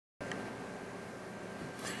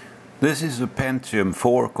This is a Pentium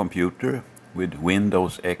 4 computer with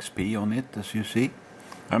Windows XP on it, as you see.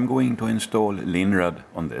 I'm going to install linrad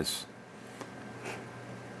on this.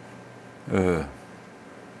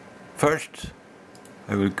 First,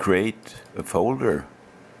 I will create a folder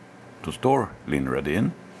to store linrad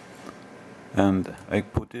in, and I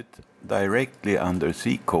put it directly under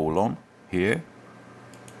C:, here,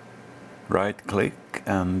 right click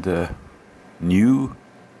and new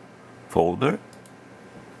folder.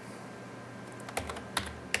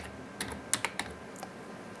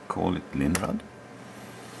 Call it linrad.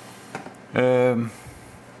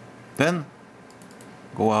 Then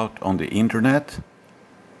go out on the internet,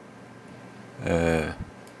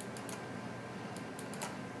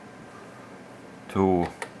 to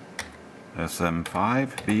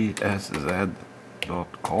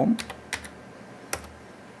sm5bsz.com.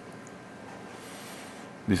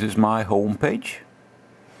 This is my home page,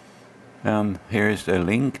 and here is the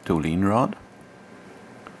link to linrad,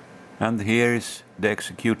 and here is the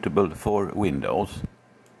executable for Windows.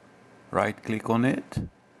 Right click on it,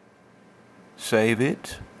 save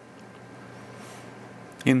it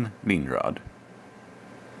in linrad.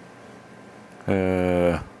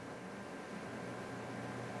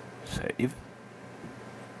 Save.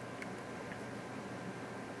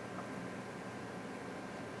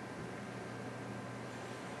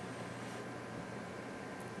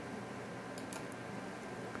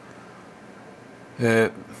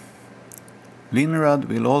 Linrad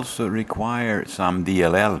will also require some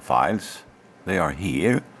DLL files. They are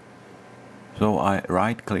here. So I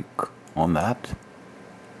right click on that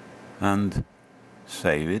and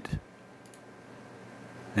save it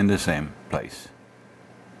in the same place.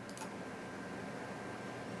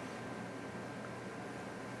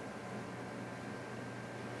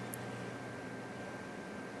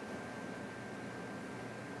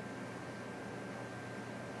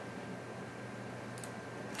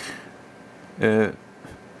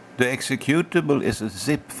 The executable is a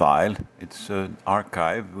zip file. It's an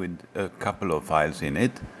archive with a couple of files in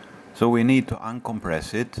it. So we need to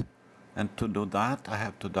uncompress it. And to do that, I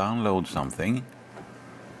have to download something.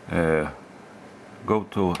 Go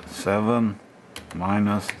to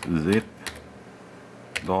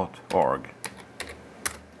 7-zip.org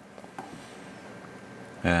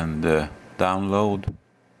and download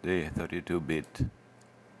the 32-bit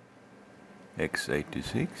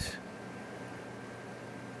x86.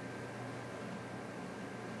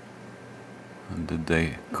 And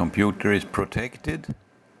the computer is protected,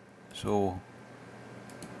 so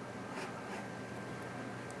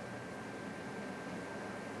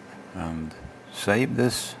and save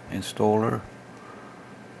this installer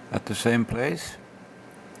at the same place.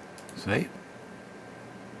 Save.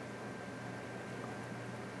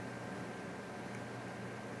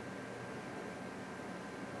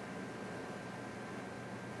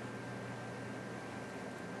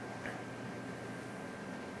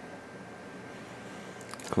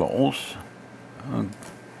 Close.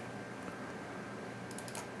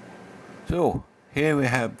 So here we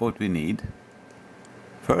have what we need.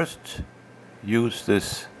 First, use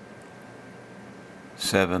this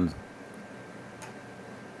 7-zip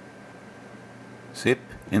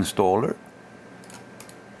installer.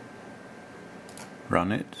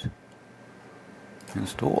 Run it.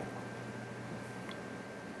 Install.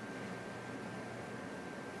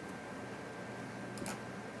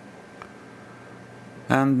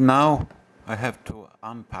 And now I have to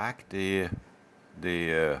unpack the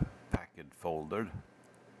packed folder.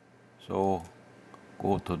 So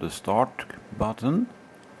go to the Start button,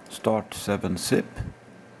 Start 7-zip.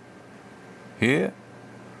 Here,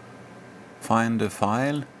 find the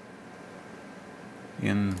file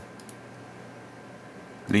in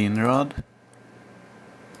linrad.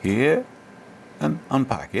 Here, and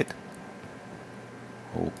unpack it.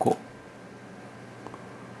 Okay.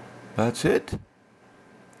 That's it.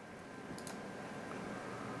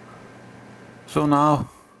 So now,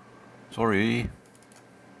 sorry,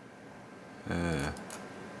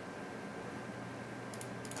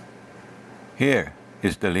 here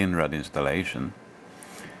is the linrad installation.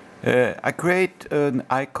 I create an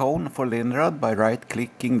icon for linrad by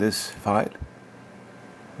right-clicking this file.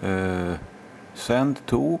 Send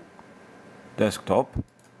to desktop,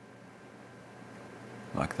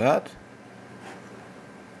 like that.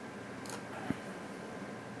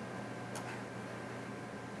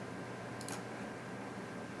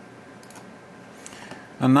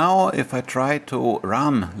 And now if I try to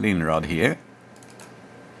run linrad here,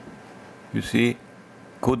 you see,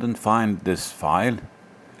 couldn't find this file.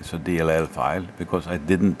 It's a DLL file because I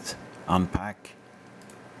didn't unpack,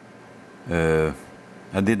 I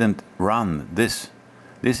didn't run this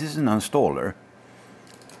This is an installer,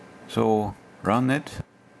 so run it,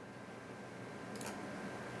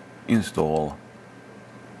 install,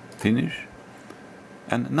 finish,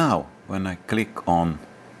 and now when I click on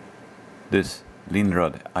this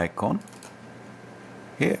Linrad icon,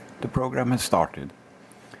 here the program has started.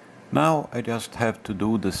 Now I just have to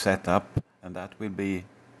do the setup, and that will be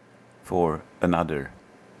for another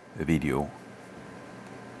video.